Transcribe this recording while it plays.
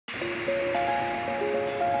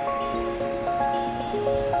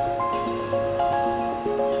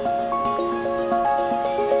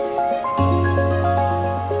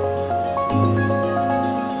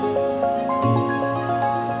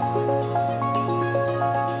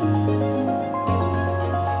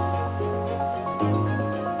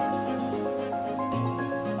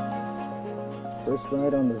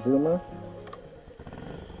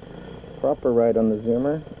proper ride on the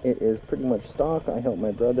Zoomer. It is pretty much stock. I helped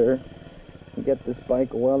my brother get this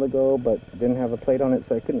bike a while ago, but didn't have a plate on it,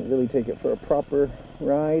 so I couldn't really take it for a proper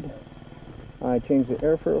ride. I changed the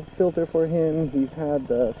air filter for him. He's had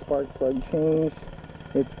the spark plug changed.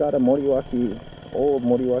 It's got a old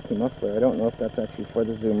Moriwaki muffler. I don't know if that's actually for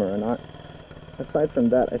the Zoomer or not. Aside from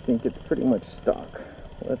that, I think it's pretty much stock.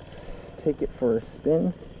 Let's take it for a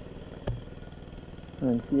spin.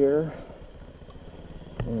 And here,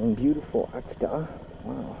 in beautiful Akita.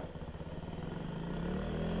 Wow.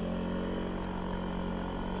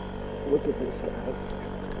 Look at this, guys.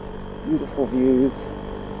 Beautiful views.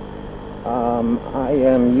 I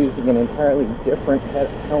am using an entirely different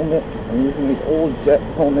helmet. I'm using the old jet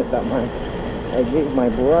helmet that I gave my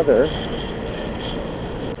brother.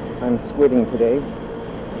 I'm squidding today,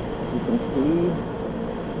 as you can see.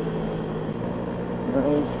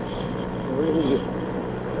 Nice, really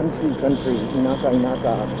country, Inaka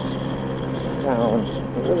town.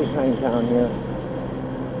 It's a really tiny town here.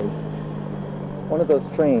 It's one of those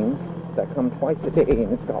trains that come twice a day,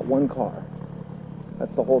 and it's got one car.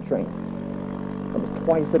 That's the whole train. Comes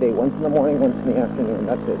twice a day, once in the morning, once in the afternoon.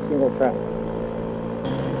 That's it, single track.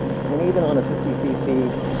 And even on a 50cc,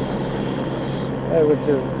 which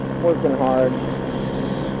is working hard,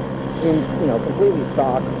 completely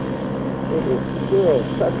stock, it is still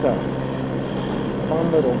such a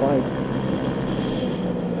fun little bike.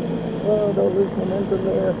 Oh, don't lose momentum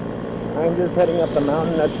there. I'm just heading up the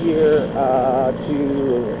mountain up here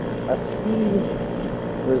to a ski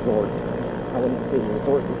resort. I wouldn't say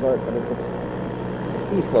resort, but it's a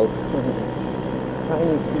ski slope.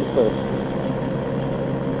 Tiny ski slope.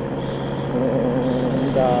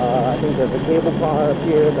 And I think there's a cable car up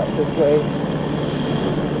here, up this way.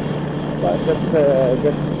 But just to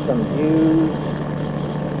get some views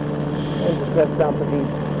and to test out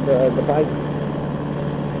the bike.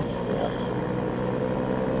 Yeah.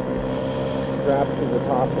 Strapped to the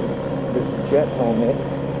top of this jet helmet,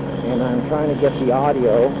 and I'm trying to get the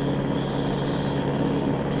audio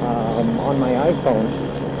on my iPhone.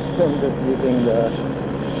 I'm just using I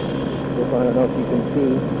don't know if you can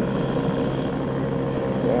see.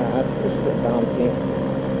 Yeah, it's a bit bouncy.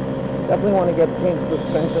 Definitely want to change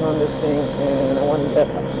suspension on this thing, and I want to get a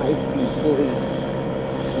high-speed pulley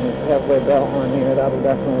and a Kevlar belt on here. That'll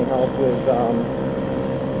definitely help with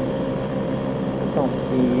top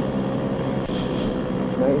speed.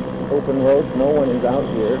 Nice open roads. No one is out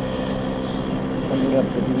here. Coming up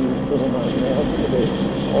to these little mountain rails. Look at this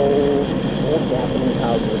old Japanese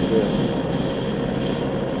houses here.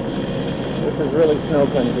 This is really snow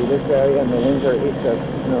country. This area in the winter, it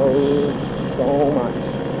just snows so much.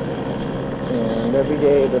 And every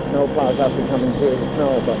day the snow plows have to come and clear the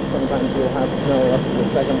snow, but sometimes you'll have snow up to the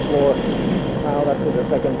second floor, piled up to the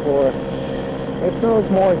second floor. It snows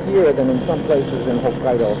more here than in some places in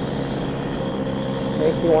Hokkaido.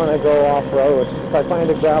 Makes you want to go off-road. If I find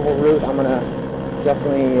a gravel route, I'm going to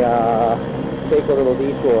definitely take a little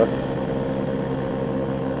detour.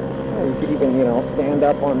 You could even, stand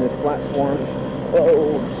up on this platform.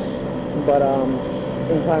 Whoa! But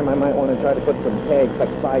in time, I might want to try to put some pegs,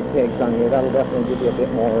 like side pegs on here. That'll definitely give you a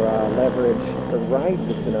bit more leverage to ride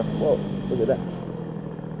this enough. Whoa, look at that.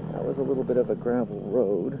 That was a little bit of a gravel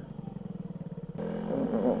road.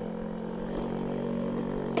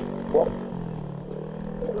 Whoa.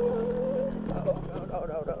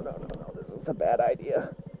 No. This is a bad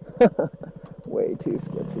idea. Way too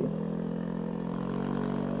sketchy.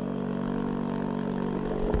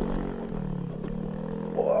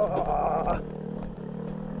 Whoa.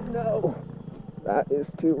 No, that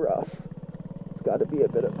is too rough. It's got to be a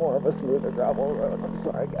bit more of a smoother gravel road. I'm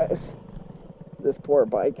sorry, guys. This poor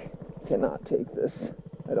bike cannot take this.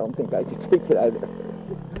 I don't think I can take it either.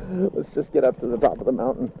 Let's just get up to the top of the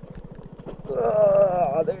mountain.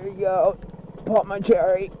 There you go. Pop my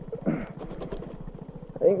cherry.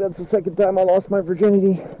 I think that's the second time I lost my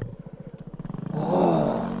virginity.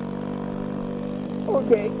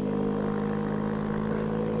 Okay.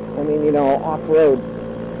 I mean, off-road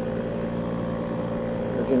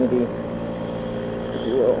virginity, if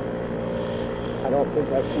you will. I don't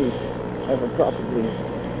think I actually ever properly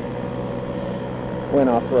went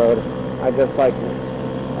off-road. I've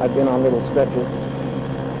been on little stretches.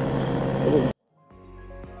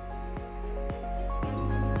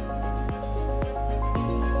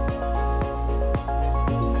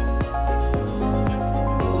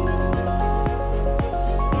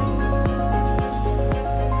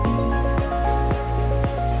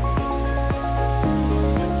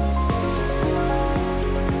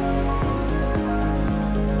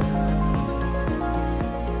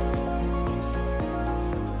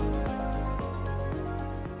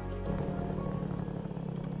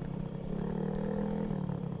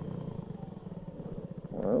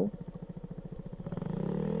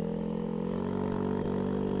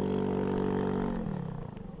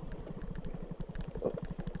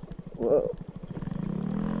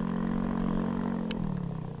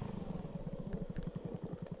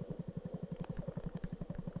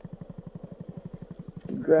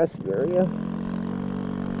 grassy area.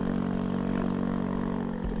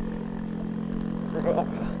 A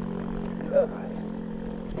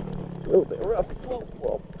little bit rough. Whoa,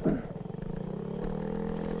 whoa.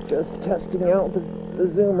 Just testing out the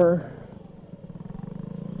zoomer.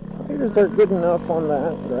 Tires are good enough on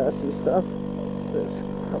that grassy stuff. This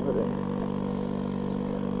covered in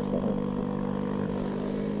plants and stuff.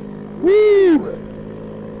 Woo!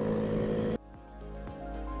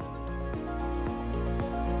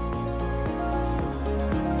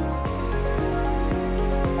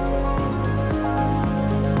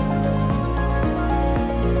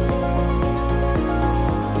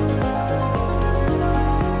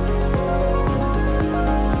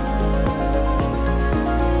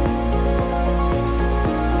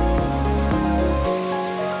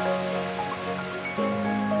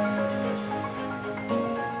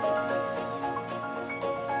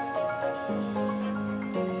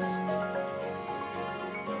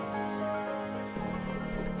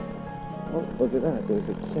 Oh, look at that. There's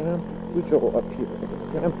a camp. We go up here. There's a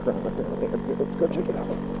campground up there. Let's go check it out.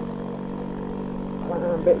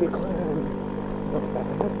 Climb, baby, climb. Not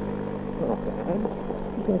bad. Not bad.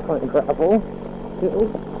 You can climb gravel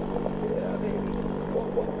hills. Yeah, baby. Whoa,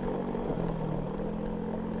 whoa.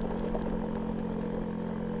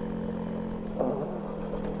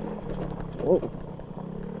 Whoa.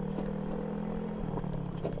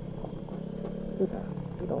 Look at that.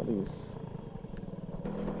 Look at all these.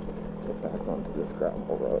 Get back onto this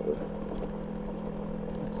gravel road.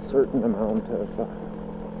 A certain amount of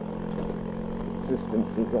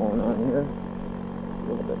consistency going on here. A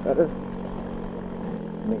little bit better.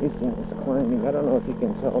 Amazing, it's climbing. I don't know if you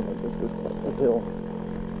can tell, but this is quite a hill.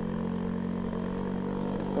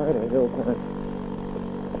 Quite a hill climb.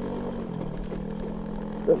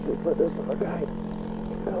 Especially for this little guy.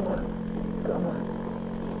 Come on. Come on.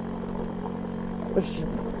 Question.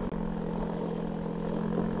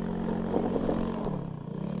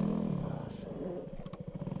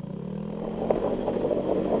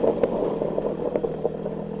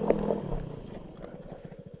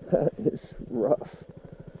 That is rough.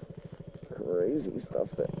 Crazy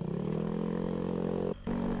stuff there.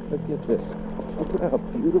 Look at this. Look at how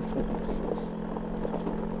beautiful this is.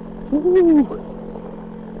 Woo!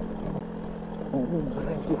 Oh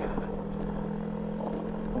my god.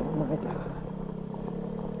 Oh my god.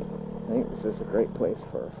 I think this is a great place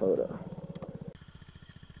for a photo.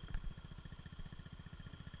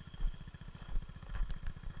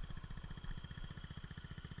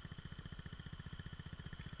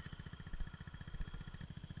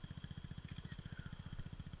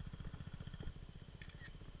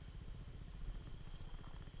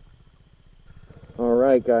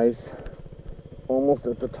 Alright guys, almost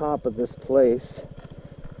at the top of this place.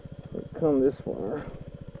 We've come this far.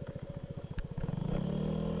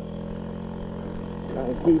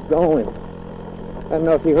 Gotta keep going. I don't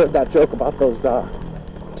know if you heard that joke about those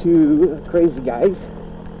two crazy guys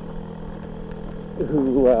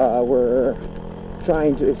who were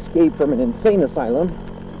trying to escape from an insane asylum,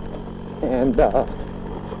 and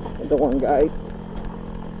the one guy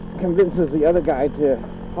convinces the other guy to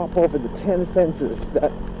hop over the 10 fences that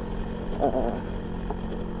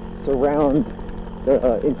surround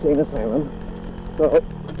the insane asylum. So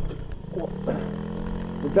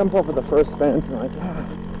we jump over the first fence and I'm like,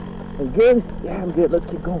 are you good? Yeah, I'm good, let's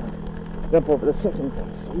keep going. Jump over the second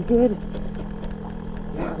fence. Are you good?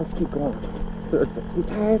 Yeah, let's keep going. Third fence. Are you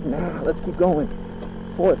tired? Nah, let's keep going.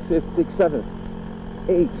 Fourth, fifth, sixth, seventh,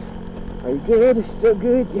 eighth. Are you good? Still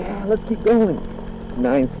good? Yeah, let's keep going.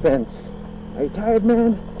 Ninth fence. Are you tired,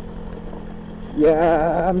 man?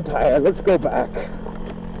 Yeah, I'm tired. Let's go back.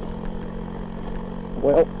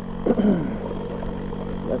 Well,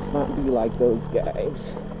 let's not be like those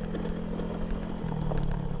guys.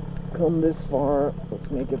 Come this far.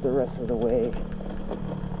 Let's make it the rest of the way.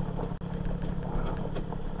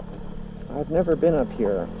 Wow. I've never been up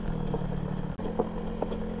here.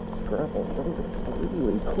 This gravel road is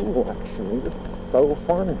really cool, actually. This is so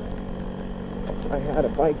fun. If I had a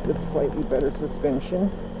bike with slightly better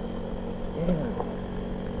suspension, yeah,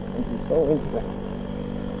 I'd be so into that.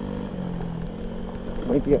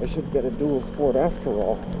 Maybe I should get a dual sport after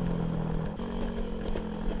all.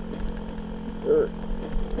 Dirt,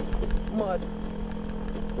 mud,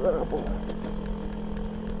 gravel.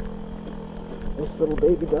 This little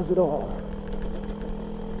baby does it all.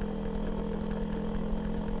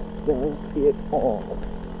 Does it all.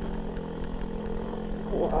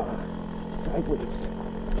 Wow. Sideways.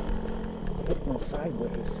 Getting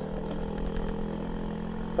sideways.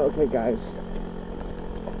 Okay guys,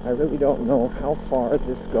 I really don't know how far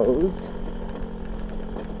this goes.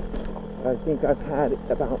 I think I've had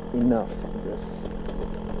about enough of this.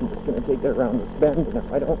 I'm just going to take it around this bend, and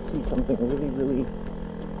if I don't see something really, really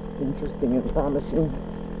interesting and promising,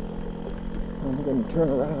 I'm going to turn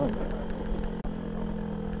around.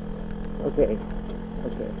 Okay.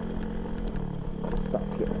 Let's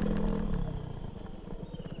stop here.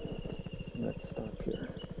 Let's stop here.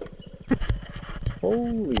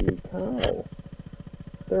 Holy cow.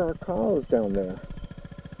 There are cows down there.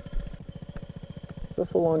 It's a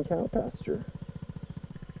full-on cow pasture.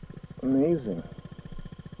 Amazing.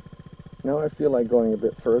 Now I feel like going a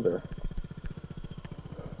bit further.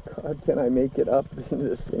 God, can I make it up?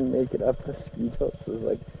 This thing, make it up the mosquitoes. This is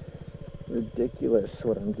like ridiculous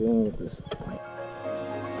what I'm doing with this bike.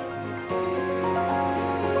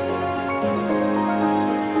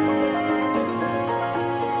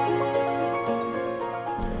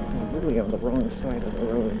 I'm really on the wrong side of the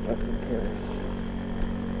road, but who cares?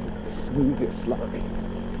 The smoothest line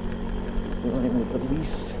with the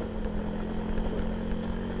least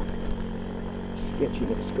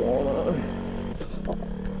sketchiness going on.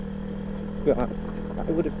 God,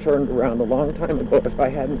 I would have turned around a long time ago if I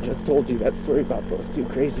hadn't just told you that story about those two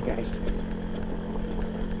crazy guys.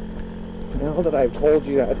 Now that I've told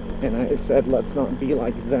you that, and I said let's not be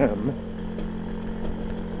like them,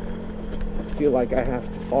 I feel like I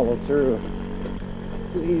have to follow through.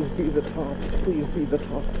 Please be the top. Please be the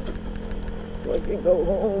top. So I can go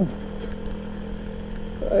home.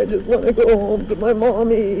 I just want to go home to my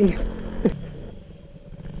mommy.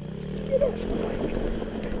 Just get off the bike.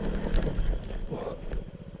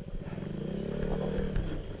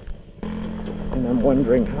 And I'm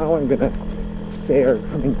wondering how I'm gonna fare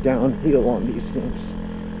coming downhill on these things.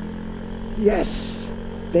 Yes!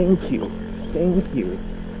 Thank you. Thank you.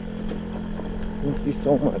 Thank you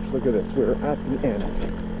so much. Look at this. We're at the end.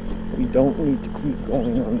 We don't need to keep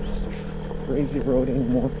going on this crazy road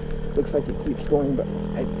anymore. Looks like it keeps going, but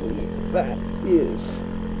I believe that is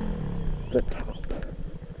the top.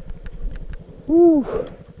 Woo!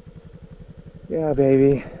 Yeah,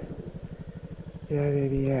 baby. Yeah,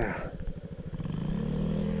 baby, yeah.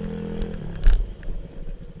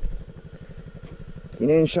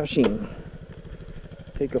 Kinen shashin.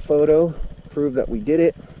 Take a photo, prove that we did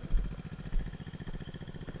it.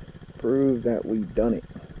 Prove that we done it.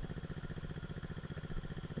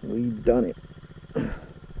 We done it. There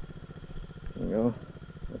we go.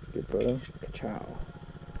 That's a good photo. Ka-chow.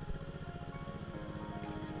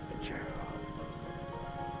 Ka-chow.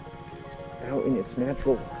 Out in its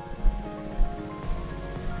natural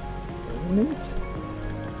element.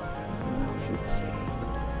 I should say.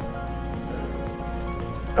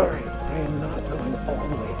 Alright, I am not going all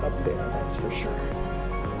the way up there, that's for sure.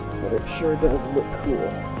 But it sure does look cool.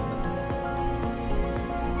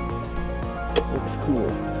 It looks cool.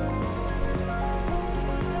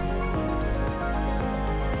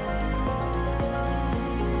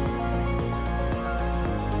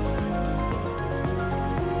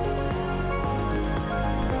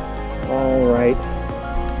 Alright.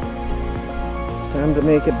 Time to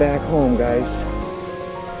make it back home, guys.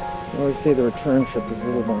 I always say the return trip is a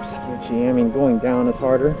little more sketchy. I mean, going down is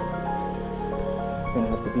harder. You're gonna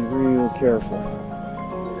have to be real careful.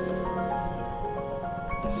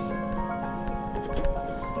 This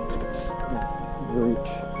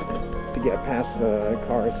route to get past the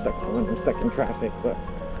car stuck in traffic, but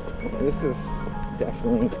this is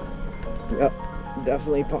definitely, yep,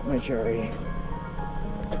 definitely popped my cherry.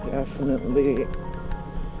 Definitely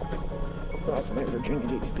lost my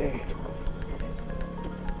virginity today.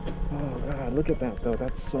 Oh God, look at that though,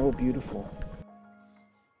 that's so beautiful.